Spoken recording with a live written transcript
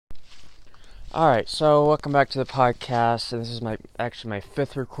Alright, so welcome back to the podcast, and this is my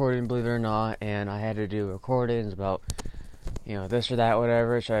fifth recording, believe it or not, and I had to do recordings about, this or that,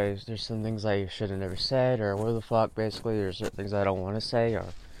 whatever. There's some things I should have never said, or what the fuck, basically. There's certain things I don't want to say, or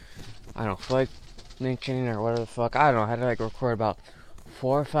I don't feel like mentioning, or whatever the fuck. I don't know, I had to, record about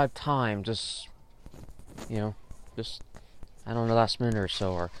 4 or 5 times, you know, just, I don't know, last minute or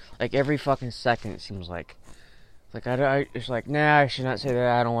so, or, every fucking second, it seems like. It's like, nah, I should not say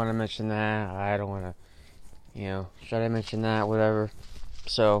that, I don't want to mention that, I don't want to, should I mention that, whatever.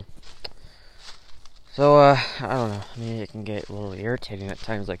 So, I don't know, I mean, it can get a little irritating at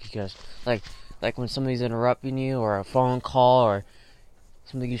times, like when somebody's interrupting you, or a phone call, or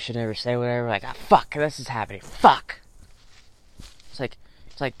something you should never say, whatever, like, fuck, this is happening, fuck! It's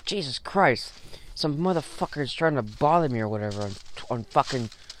like, Jesus Christ, some motherfucker's trying to bother me or whatever on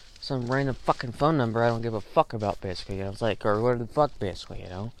fucking some random fucking phone number I don't give a fuck about, basically. It's like, or what the fuck, basically,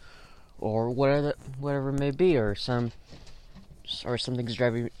 or whatever it may be, or something's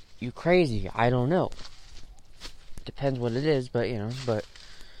driving you crazy. I don't know. Depends what it is, but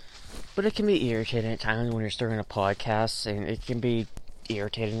it can be irritating at times when you're starting a podcast, and it can be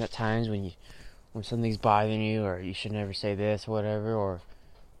irritating at times when something's bothering you, or you should never say this, or whatever,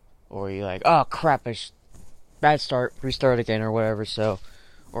 or you're like, oh crap, bad start, restart again, or whatever. So.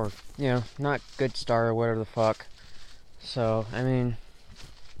 Or, not good start or whatever the fuck. So, I mean,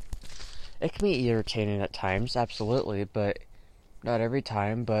 it can be irritating at times, absolutely, but not every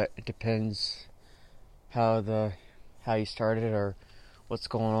time, but it depends how you started or what's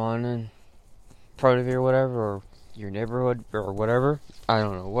going on in front of you or whatever, or your neighborhood or whatever. I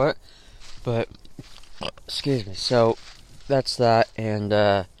don't know what, but, excuse me, so that's that, and,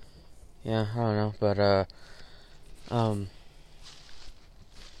 yeah, I don't know,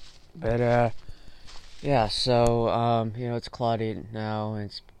 yeah, so, it's cloudy now,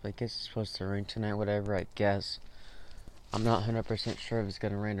 and I guess it's supposed to rain tonight, whatever, I guess. I'm not 100% sure if it's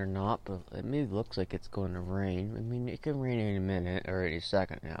gonna rain or not, but it maybe looks like it's going to rain. I mean, it could rain any minute, or any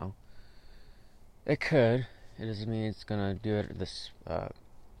second now. It could. It doesn't mean it's gonna do it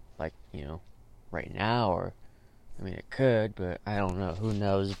right now, or, I mean, it could, but I don't know, who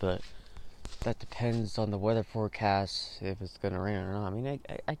knows, but that depends on the weather forecast, if it's gonna rain or not. I mean,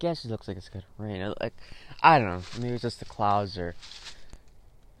 I guess it looks like it's gonna rain. I don't know. Maybe it's just the clouds, or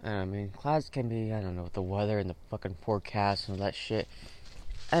I mean, clouds can be, I don't know, with the weather and the fucking forecast and all that shit.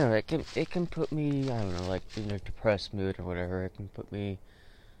 I don't know. It can put me, I don't know, like in a depressed mood or whatever. It can put me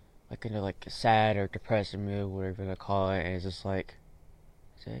into a sad or depressed mood, whatever you call it. And it's just like,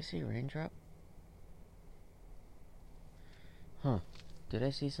 did I see a raindrop? Huh. Did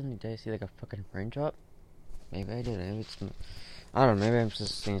I see something? Did I see a fucking raindrop? Maybe I did. Maybe it's, I don't know. Maybe I'm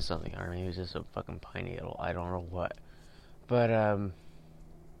just seeing something, or maybe it's just a fucking piney little. I don't know what. But I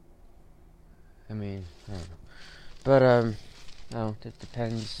mean, I don't know. But no, it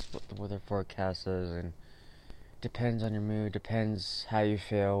depends what the weather forecast is, and depends on your mood. Depends how you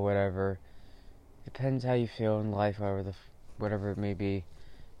feel, whatever. Depends how you feel in life, whatever it may be.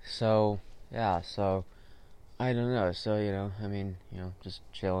 So yeah, so. I don't know, so, I mean, just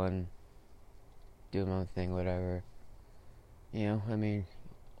chilling, doing my own thing, whatever. I mean,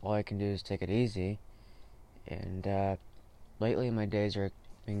 all I can do is take it easy, and, lately my days are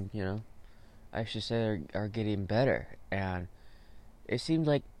being, I should say are getting better, and it seems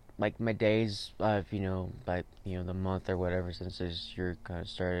like my days of, the month or whatever, since this year kind of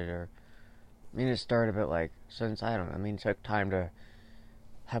started, or, I mean, it started, but, since, I don't know, I mean, it took time to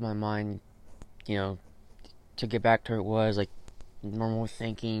have my mind, to get back to where it was, normal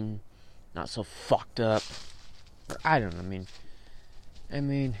thinking, not so fucked up. Or, I don't know. I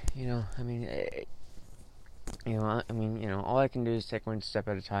mean, all I can do is take one step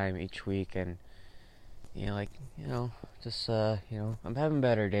at a time each week, and I'm having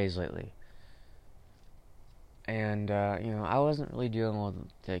better days lately. And I wasn't really dealing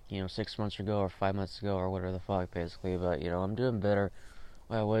with 6 months ago or 5 months ago or whatever the fuck, basically. But I'm doing better.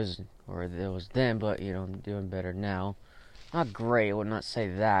 Well, I was, or it was then, but I'm doing better now. Not great, I would not say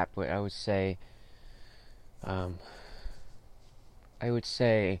that, but I would say, um, I would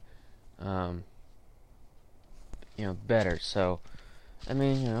say, um, better. So, I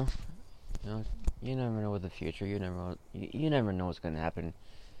mean, you never know what the future. You never know what's gonna happen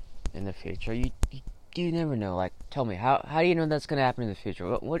in the future. You never know. Tell me, how do you know that's gonna happen in the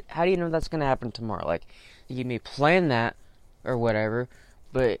future? How do you know that's gonna happen tomorrow? You may plan that or whatever,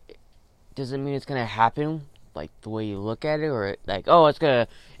 but does it mean it's gonna happen the way you look at it, or oh, it's gonna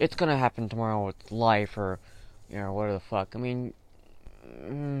happen tomorrow with life, or whatever the fuck. I mean,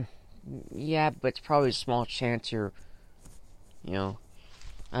 yeah, but it's probably a small chance you're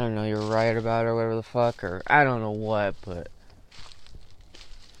I don't know, you're right about it or whatever the fuck, or I don't know what,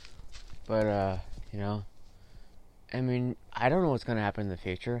 you know, I mean, I don't know what's gonna happen in the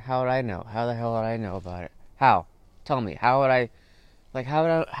future. How would I know? How the hell would I know about it? How? Tell me. How would I? Like, how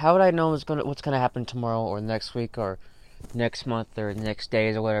would I know what's gonna happen tomorrow or next week or next month or next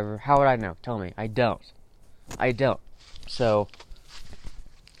days or whatever? How would I know? Tell me. I don't. I don't. So,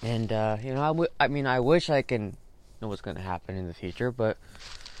 and you know, I mean, I wish I can know what's gonna happen in the future, but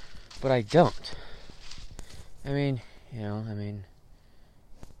I don't. I mean, you know, I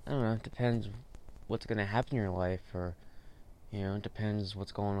don't know. It depends what's gonna happen in your life, or you know, it depends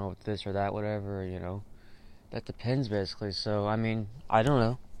what's going on with this or that, whatever. You know, that depends basically. So, I mean, I don't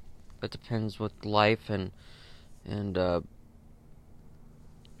know. That depends with life and you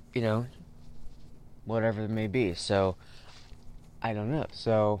know, whatever it may be. So, I don't know.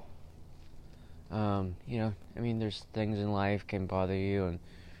 So, you know, I mean, there's things in life can bother you, and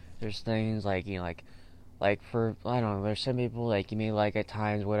there's things like, you know, like for, I don't know, there's some people like you may like at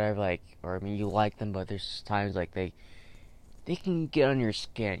times, whatever, like, or I mean, you like them, but there's times like they can get on your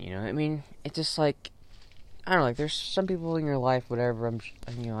skin, you know. I mean, it's just like, I don't know, like there's some people in your life, whatever.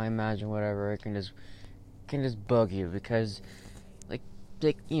 You know, I imagine whatever it can just bug you because, like,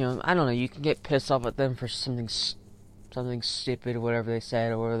 you know, I don't know, you can get pissed off at them for something stupid, whatever they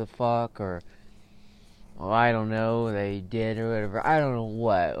said, or whatever the fuck, or I don't know, they did or whatever. I don't know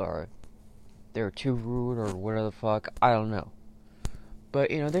what, or they were too rude or whatever the fuck. I don't know.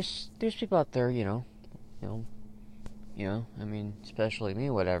 But you know, there's people out there, you know, I mean, especially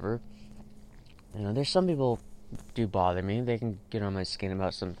me, whatever. You know, there's some people do bother me. They can get on my skin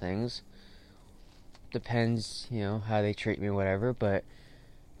about some things. Depends, you know, how they treat me, whatever. But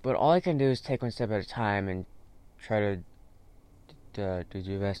all I can do is take one step at a time and try to do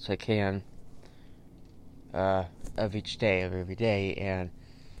the best I can of each day, of every day, and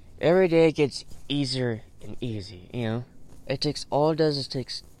every day it gets easier and easy. You know, all it does is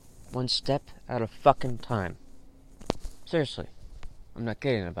takes one step at a fucking time. Seriously, I'm not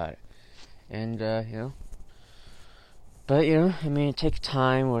kidding about it. And you know, but you know, I mean, it takes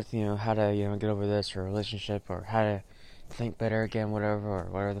time with you know how to get over this or relationship or how to think better again, whatever or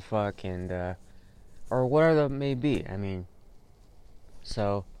whatever the fuck, and or whatever that may be. I mean,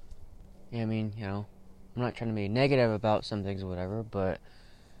 so yeah, I mean, you know, I'm not trying to be negative about some things or whatever, but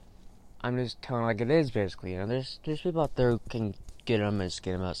I'm just telling like it is basically. You know, there's people out there who can get on my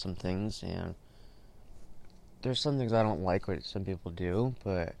skin about some things, and there's some things I don't like what some people do,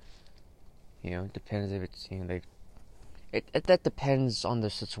 but you know, it depends if it's that depends on the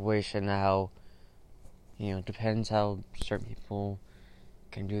situation. How depends how certain people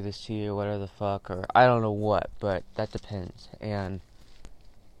can do this to you, whatever the fuck, or I don't know what, but that depends, and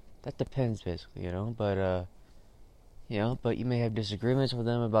that depends basically, you know. But but you may have disagreements with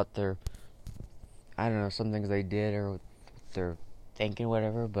them about their, I don't know, some things they did or what they're thinking,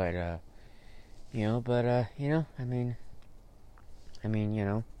 whatever. But you know, you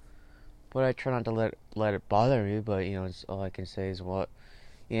know, but I try not to let it bother me. But you know, it's all I can say is what,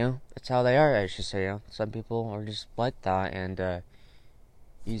 you know, that's how they are. I should say, you know, some people are just like that, and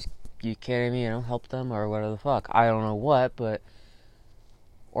you can't even help them or whatever the fuck. I don't know what, but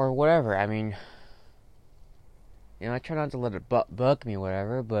or whatever. I mean, you know, I try not to let it bug me,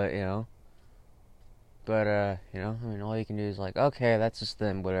 whatever. But you know, you know, I mean, all you can do is like, okay, that's just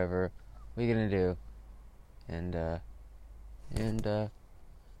them, whatever. What are you gonna do? And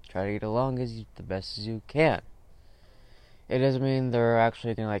try to get along the best as you can. It doesn't mean they're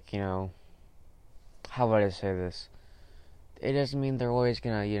actually gonna like, you know, how would I say this? It doesn't mean they're always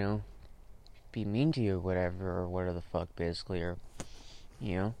gonna, you know, be mean to you, whatever, or whatever the fuck, basically, or,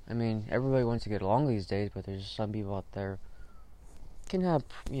 you know, I mean, everybody wants to get along these days, but there's some people out there can have,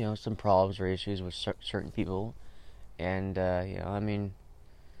 you know, some problems or issues with certain people, and, you know, I mean,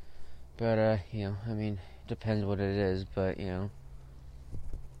 but, you know, I mean, it depends what it is, but, you know,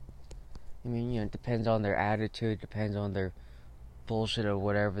 I mean, you know, it depends on their attitude, depends on their bullshit or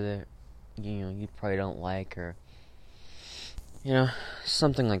whatever that, you know, you probably don't like, or, you know,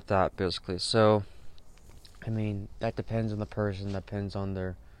 something like that, basically. So, I mean, that depends on the person, depends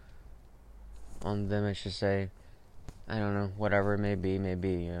on on them, I should say. I don't know, whatever it may be,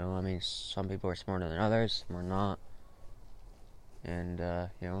 you know. I mean, some people are smarter than others, some are not. And,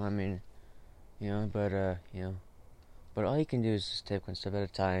 you know, I mean, you know, you know, but all you can do is just take one step at a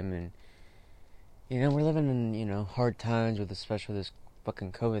time, and, you know, we're living in, you know, hard times with especially this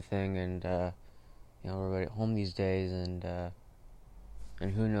fucking COVID thing, and, you know, everybody at home these days, and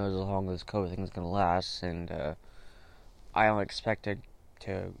who knows how long this COVID thing is gonna last, and, I don't expect it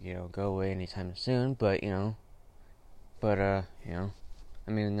to, you know, go away anytime soon, but, you know, you know,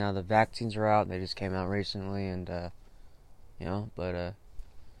 I mean, now the vaccines are out. They just came out recently, and you know,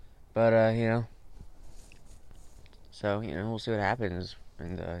 so we'll see what happens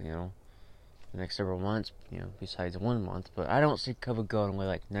in the next several months. Besides 1 month, but I don't see COVID going away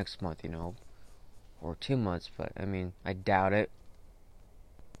like next month. Or 2 months. But I mean, I doubt it.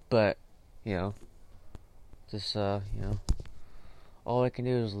 But just all we can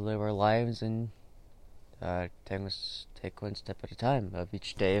do is live our lives and take one step at a time of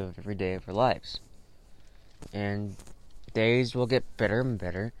each day of every day of our lives. And days will get better and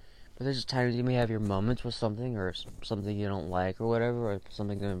better, but there's times you may have your moments with something or something you don't like or whatever, or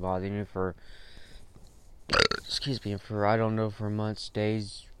something that's been bothering you for I don't know, for months,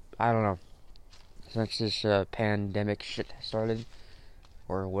 days, I don't know, since this pandemic shit started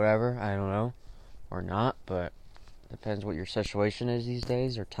or whatever. I don't know, or not, but depends what your situation is these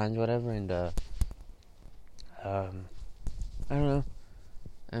days or times, whatever. And I don't know.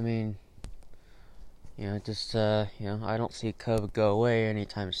 I mean, just I don't see COVID go away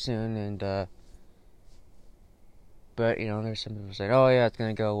anytime soon. And but there's some people saying, oh yeah, it's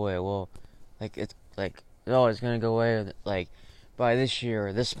gonna go away. Well, it's gonna go away like by this year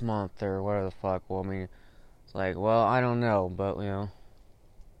or this month or whatever the fuck. Well, I mean, it's like, well, I don't know, but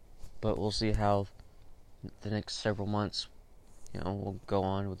but we'll see how the next several months will go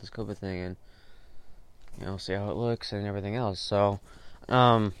on with this COVID thing, and see how it looks and everything else. So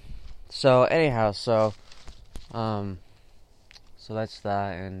anyhow, so that's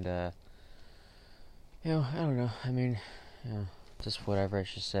that. And I don't know, I mean, just whatever I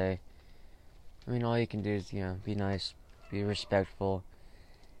should say. I mean, all you can do is be nice, be respectful.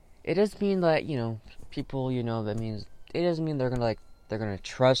 It doesn't mean that people, that means it doesn't mean they're gonna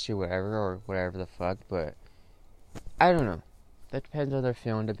trust you, whatever, or whatever the fuck. But I don't know, that depends how they're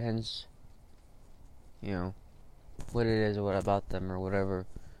feeling, depends what it is or what about them or whatever.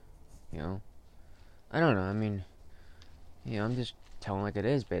 I don't know, I mean, I'm just telling like it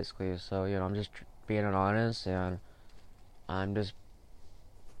is, basically. So I'm just being honest, and I'm just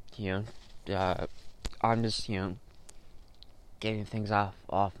getting things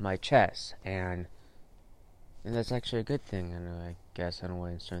off my chest, and that's actually a good thing. And I guess in a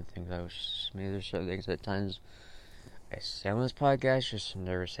way, in certain things, maybe there's certain things at times I say on this podcast just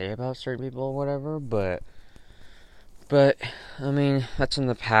never say about certain people or whatever. But I mean, that's in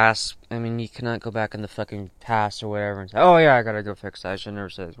the past. I mean, you cannot go back in the fucking past or whatever and say, oh yeah, I gotta go fix that. I should never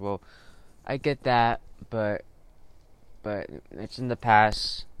say this. Well, I get that, but it's in the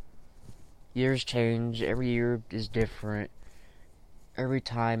past. Years change. Every year is different. Every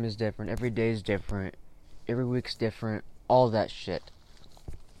time is different. Every day is different. Every week's different. All that shit.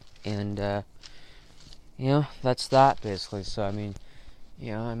 And that's that, basically. So I mean,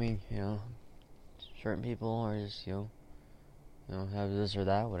 certain people are just have this or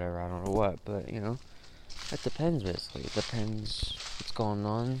that, whatever. I don't know what, but it depends, basically. It depends what's going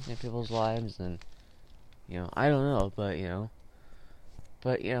on in people's lives, and I don't know, but I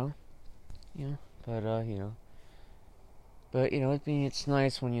mean, it's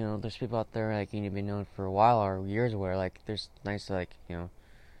nice when there's people out there like you've been known for a while or years, where like there's nice to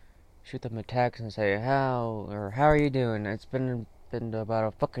shoot them a text and say how are you doing? It's been about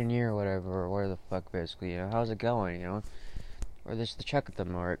a fucking year or whatever, or where the fuck, basically. How's it going? Or just to check with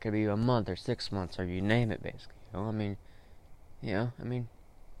them, or it could be a month or 6 months, or you name it, basically. I mean,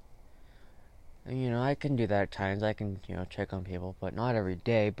 I can do that at times. I can check on people, but not every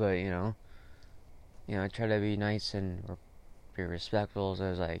day. But I try to be nice and be respectful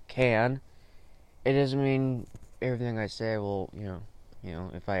as I can. It doesn't mean everything I say will,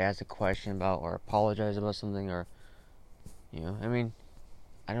 if I ask a question about or apologize about something, or, I mean,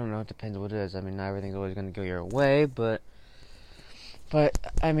 I don't know, it depends what it is. I mean, not everything's always going to go your way, but,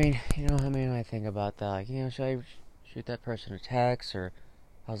 I mean, I think about that, like, should I shoot that person a text, or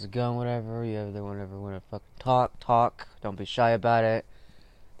how's it going, whatever. You ever want to fucking talk, don't be shy about it.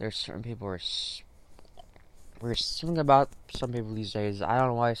 There's certain people we're something about some people these days. I don't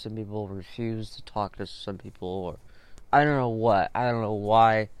know why some people refuse to talk to some people, or I don't know what. I don't know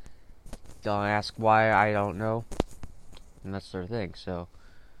why. Don't ask why. I don't know. And that's their thing. So,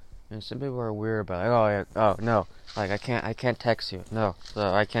 some people are weird about oh no, like I can't text you. No,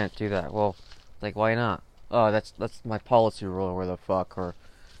 so I can't do that. Well, like, why not? Oh, that's my policy rule, or where the fuck. Or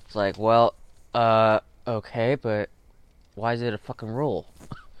it's like, well, okay, but why is it a fucking rule?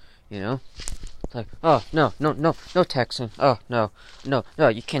 It's like, oh, no texting. Oh, no,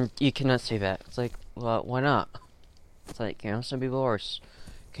 you cannot say that. It's like, well, why not? It's like, some people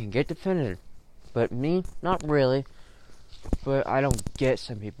can get defended, but me, not really. But I don't get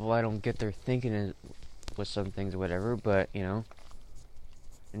some people. I don't get their thinking with some things or whatever, but,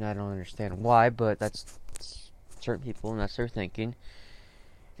 and I don't understand why, but that's certain people, and that's their thinking.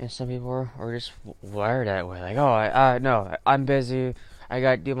 And some people are just wired that way. Like, oh, no, I'm busy. I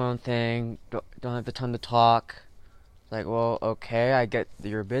gotta do my own thing. Don't have the time to talk. Like, well, okay, I get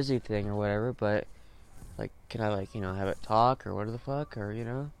your busy thing or whatever, but like, can I have it talk or what the fuck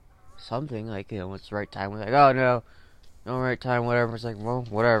or something like what's the right time? We're like, oh no right time, whatever. It's like, well,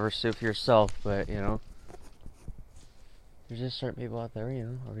 whatever, suit for yourself. But there's just certain people out there,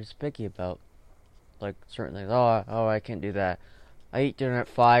 are just picky about like certain things. Oh, I can't do that. I eat dinner at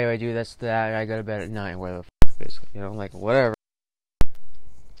 5, I do this, that, I go to bed at 9, where the fuck, basically, like, whatever.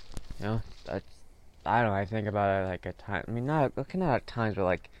 That's, I don't know, I think about it, like, at times, I mean, not at times, but,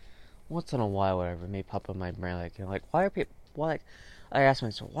 like, once in a while, whatever, it may pop up in my brain, like, like, why are people, I ask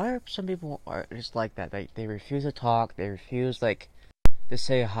myself, why are some people just like that? They refuse to talk, they refuse, like, to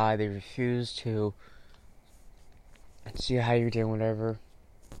say hi, they refuse to see how you're doing, whatever.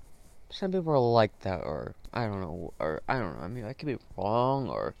 Some people are like that, or I don't know, I mean, I could be wrong,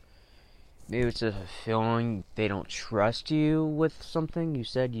 or maybe it's just a feeling they don't trust you with something you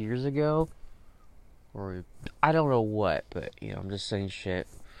said years ago, or I don't know what, but I'm just saying shit.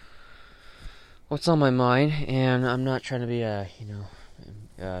 What's on my mind, and I'm not trying to be I'm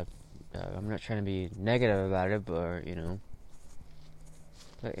not trying to be negative about it, but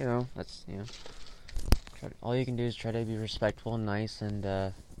that's all you can do is try to be respectful and nice,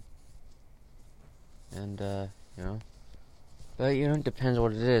 and but it depends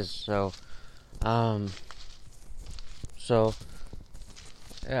what it is. So, so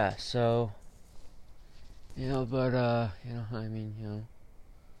yeah, so but I mean,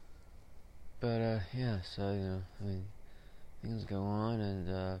 but yeah, so I mean, things go on,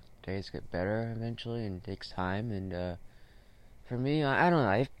 and days get better eventually, and it takes time, and for me, I don't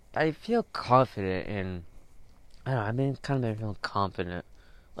know, I feel confident in, I don't know, I've been kind of feeling confident,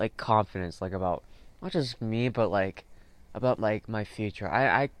 like confidence, like about not just me, but like about like my future.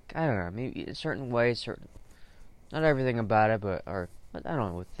 I don't know, maybe in certain ways, not everything about it, but I don't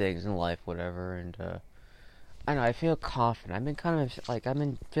know, with things in life, whatever, and I don't know, I feel confident. I've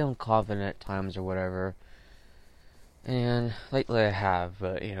been feeling confident at times or whatever, and lately I have,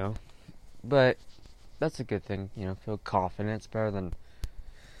 but that's a good thing, feel confident. It's better than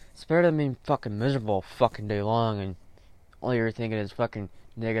being fucking miserable fucking day long, and all you're thinking is fucking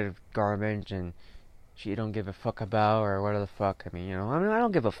negative garbage and shit you don't give a fuck about, or whatever the fuck. I mean, I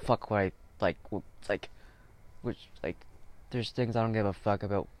don't give a fuck what I like. Which like, there's things I don't give a fuck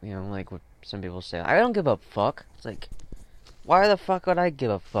about. Like what some people say. I don't give a fuck. It's like, why the fuck would I give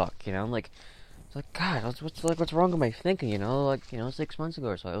a fuck? Like, it's like, God, what's wrong with my thinking? 6 months ago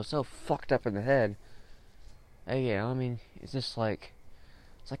or so, I was so fucked up in the head. I mean, it's just like.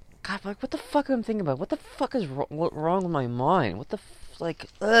 It's like, God, like, what the fuck am I thinking about? What the fuck is wrong with my mind? What the like,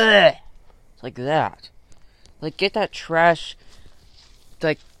 ugh! It's like that. Like, get that trash,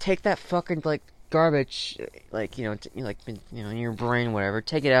 like, take that fucking, like, garbage, like, in your brain, whatever,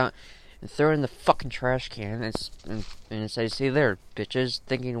 take it out, and throw it in the fucking trash can, and say, see there, bitches,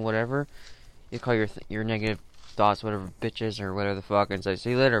 thinking whatever, you call your negative thoughts, whatever, bitches, or whatever the fuck, and say, see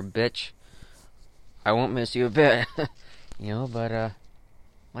you later, bitch, I won't miss you a bit, but,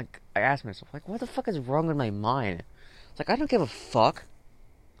 like, I ask myself, like, what the fuck is wrong with my mind? It's like, I don't give a fuck.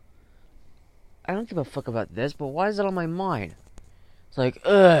 I don't give a fuck about this, but why is it on my mind? It's like,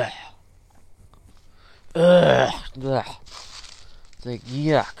 ugh. Ugh. Ugh. It's like,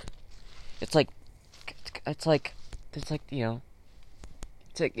 yuck. It's like, it's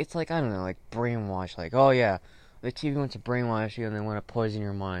like, I don't know, like, brainwash. Like, oh yeah, the TV wants to brainwash you and they want to poison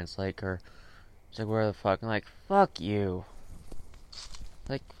your mind. It's like, where the fuck? I'm like, fuck you.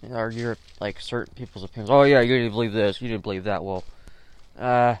 Like, or your, like, certain people's opinions. Oh yeah, you didn't believe this, you didn't believe that. Well,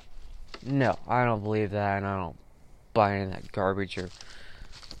 no, I don't believe that, and I don't buy any of that garbage or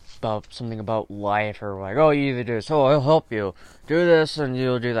about something about life, or like, oh, you either do this, oh, I'll help you, do this, and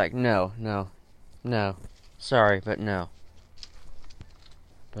you'll do that. No, sorry, but no.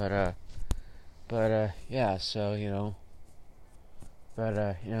 But, yeah, so, I mean,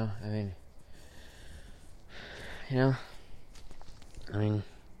 I mean,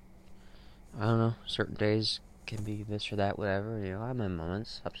 I don't know, certain days can be this or that, whatever, I have my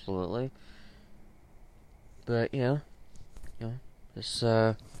moments, absolutely, but, just,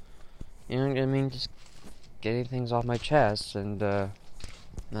 I mean, just getting things off my chest, and,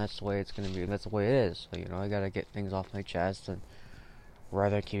 that's the way it's gonna be, that's the way it is, so, I gotta get things off my chest, and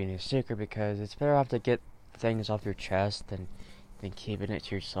rather than keeping it a secret, because it's better off to get things off your chest than keeping it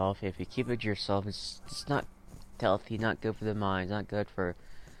to yourself. If you keep it to yourself, it's not healthy, not good for the mind, not good for,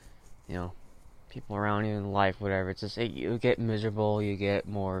 people around you in life, whatever. It's just, you get miserable, you get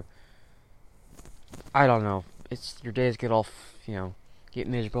more, I don't know, it's, your days get all, get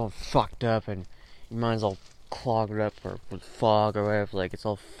miserable and fucked up, and your mind's all clogged up, or with fog, or whatever, like, it's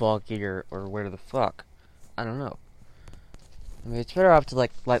all foggy, or where the fuck, I don't know. I mean, it's better off to,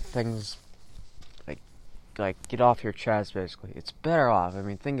 like, let things, like, get off your chest, basically. It's better off, I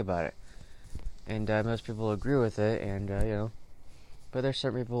mean, think about it. And, most people agree with it, and, but there's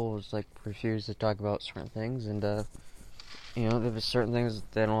certain people who, like, refuse to talk about certain things, and, if there's certain things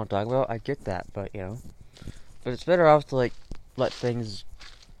they don't want to talk about, I get that, but, but it's better off to, like, let things,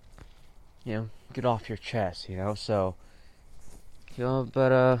 get off your chest, so,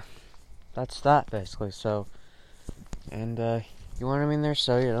 but, that's that, basically, so, and, you know what I mean there,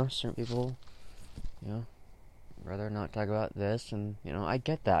 so, certain people, rather not talk about this, and, I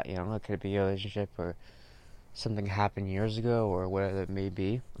get that, it could be a relationship, or something happened years ago, or whatever it may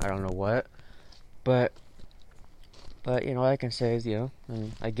be, I don't know what, but, all I can say is,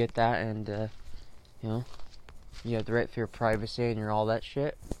 I get that, and, you have the right to your privacy and all that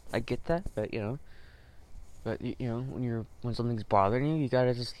shit, I get that, but, when something's bothering you, you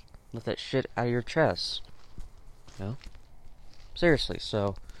gotta just let that shit out of your chest, seriously,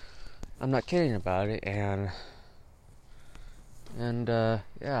 so, I'm not kidding about it, yeah,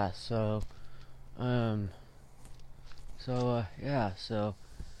 so, yeah, so,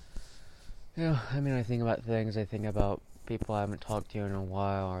 I mean, I think about things, I think about people I haven't talked to in a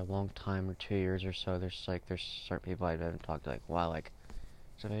while, or a long time, or 2 years or so. There's certain people I haven't talked to, like, wow, like,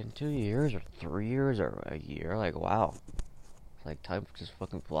 it's been 2 years, or 3 years, or a year, like, wow. It's like, time just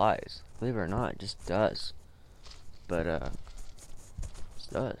fucking flies. Believe it or not, it just does. But, it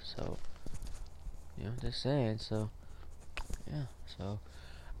just does, so, just saying, so, yeah, so,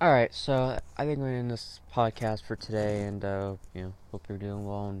 alright, so, I think I'm gonna end this podcast for today, and, hope you're doing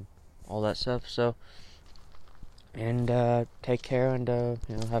well, and all that stuff, so, and, take care, and,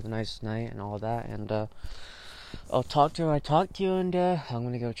 have a nice night, and all that, and, I'll talk to you when I talk to you, and, I'm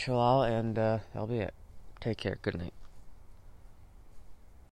gonna go chill out, and, that'll be it. Take care, good night.